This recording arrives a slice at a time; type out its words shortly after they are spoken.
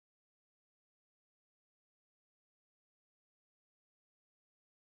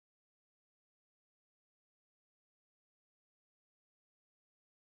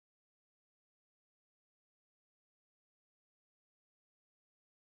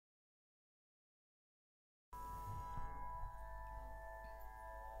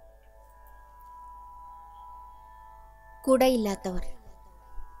കുടയില്ലാത്തവർ.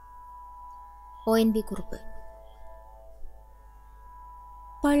 ഒ.എൻ.വി. കുറുപ്പ്.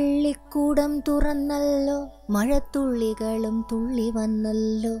 പള്ളിക്കൂടം തുറന്നല്ലോ, മഴത്തുള്ളികളും തുള്ളി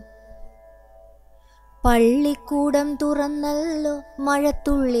വന്നല്ലോ. പള്ളിക്കൂടം തുറന്നല്ലോ,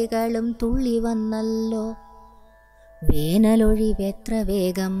 മഴത്തുള്ളികളും തുള്ളി വന്നല്ലോ. വേനലൊഴിവെത്ര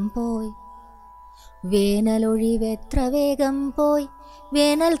വേഗം പോയി, വേനലൊഴിവെത്ര വേഗം പോയി.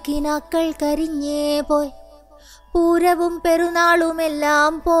 വേനൽ കിനാക്കൾ കരിഞ്ഞേ പോയി. പൂരവും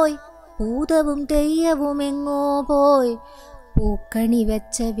പെരുന്നാളുമെല്ലാം പോയി, പൂതവും തെയ്യവും എങ്ങോ പോയി. പൂക്കണി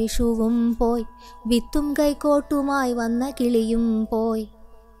വെച്ച വിഷുവും പോയി, വിത്തും കൈക്കോട്ടുമായി വന്ന കിളിയും പോയി.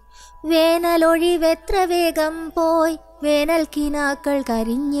 വേനലൊഴിവെത്ര വേഗം പോയി, വേനൽ കിനാക്കൾ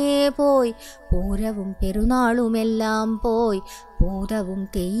കരിഞ്ഞേ പോയി. പൂരവും പെരുന്നാളുമെല്ലാം പോയി, പൂതവും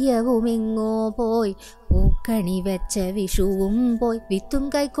തെയ്യവും എങ്ങോ പോയി. പൂക്കണി വെച്ച വിഷുവും പോയി, വിത്തും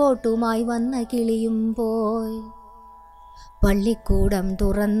കൈക്കോട്ടുമായി വന്ന കിളിയും പോയി. പള്ളിക്കൂടം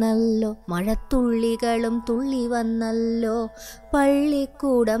തുറന്നല്ലോ, മഴത്തുള്ളികളും തുള്ളി വന്നല്ലോ.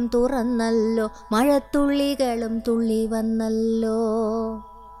 പള്ളിക്കൂടം തുറന്നല്ലോ, മഴത്തുള്ളികളും തുള്ളി വന്നല്ലോ.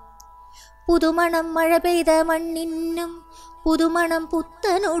 പുതുമണം മഴ പെയ്ത മണ്ണിനും, പുതുമണം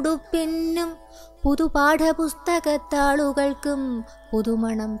പുത്തനുടുപ്പിനും, പുതുപാഠപുസ്തകത്താളുകൾക്കും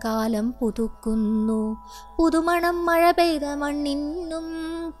പുതുമണം കാലം പുതുക്കുന്നു. പുതുമണം മഴ പെയ്ത മണ്ണിനും,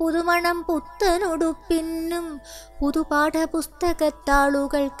 പുതുമണം പുത്തനുടുപ്പിനും,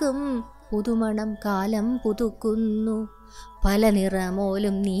 പുതുപാഠപുസ്തകത്താളുകൾക്കും പുതുമണം കാലം പുതുക്കുന്നു. പല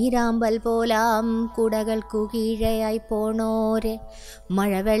നിറമോലും നീരാമ്പൽ പോലാം കുടകൾക്കു കീഴയായി പോണോരെ,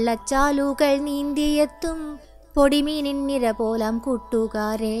 മഴവെള്ളച്ചാലുകൾ നീന്തിയെത്തും പൊടിമീനിന്നിര പോലാം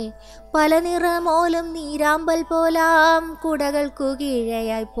കൂട്ടുകാരെ. പല നിറമോലും നീരാമ്പൽ പോലാം കുടകൾക്കു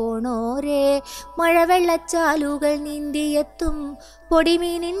കീഴയായി പോണോരെ, മഴവെള്ളച്ചാലുകൾ നീന്തിയെത്തും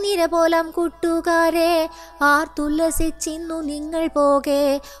പൊടിമീനിന്നിര പോലാം കൂട്ടുകാരെ. ആർത്തുല്ലസിച്ചിന്നു നിങ്ങൾ പോകെ,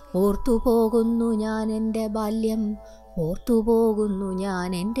 ഓർത്തുപോകുന്നു ഞാൻ എൻ്റെ ബാല്യം, ഓർത്തുപോകുന്നു ഞാൻ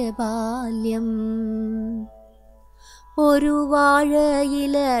എൻ്റെ ബാല്യം. ഒരു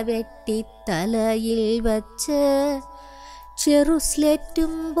വാഴയില വെട്ടിത്തലയിൽ വച്ച്,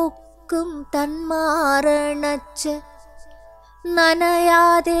 ചെറുസ്ലെറ്റും ബുക്കും തന്മാറണച്ച്,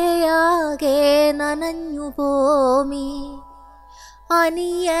 നനയാതെയാകെ നനഞ്ഞു പോമി.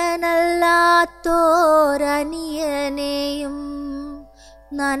 അനിയനല്ലാത്തോരനിയനെയും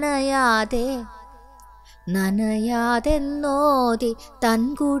നനയാതെന്നോതി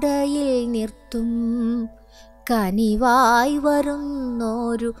തൻകുടയിൽ നിർത്തും. കനിവായി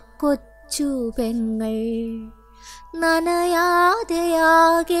വരുന്നൊരു കൊച്ചു പെങ്ങൾ,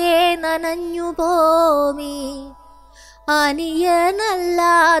 നനയാതെയാകെ നനഞ്ഞു പോമി.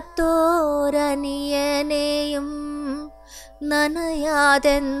 അനിയനല്ലാത്തോരനിയനെയും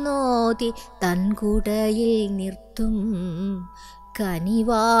നനയാതെന്നോതി തൻകുടയിൽ നിർത്തും.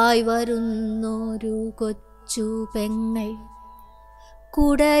 കനിവായി വരുന്നൊരു കൊച്ചു പെങ്ങൾ,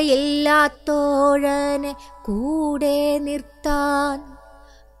 കുടയില്ലാത്തോഴനെ കൂടെ നിർത്താൻ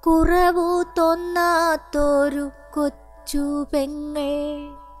കുറവു തോന്നാത്തൊരു കൊച്ചു പെങ്ങൾ.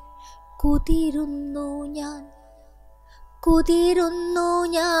 കുതിരുന്നു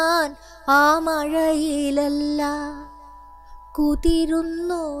ഞാൻ ആ മഴയിലല്ല,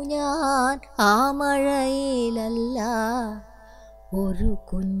 കുതിരുന്നു ഞാൻ ആ മഴയിലല്ല. ഒരു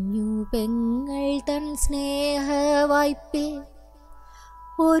കുഞ്ഞു പെങ്ങൾ തൻ സ്നേഹവായ്പിൽ,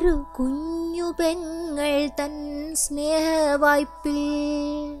 ഒരു കുഞ്ഞു പെങ്ങൾ തൻ സ്നേഹവായ്പിൽ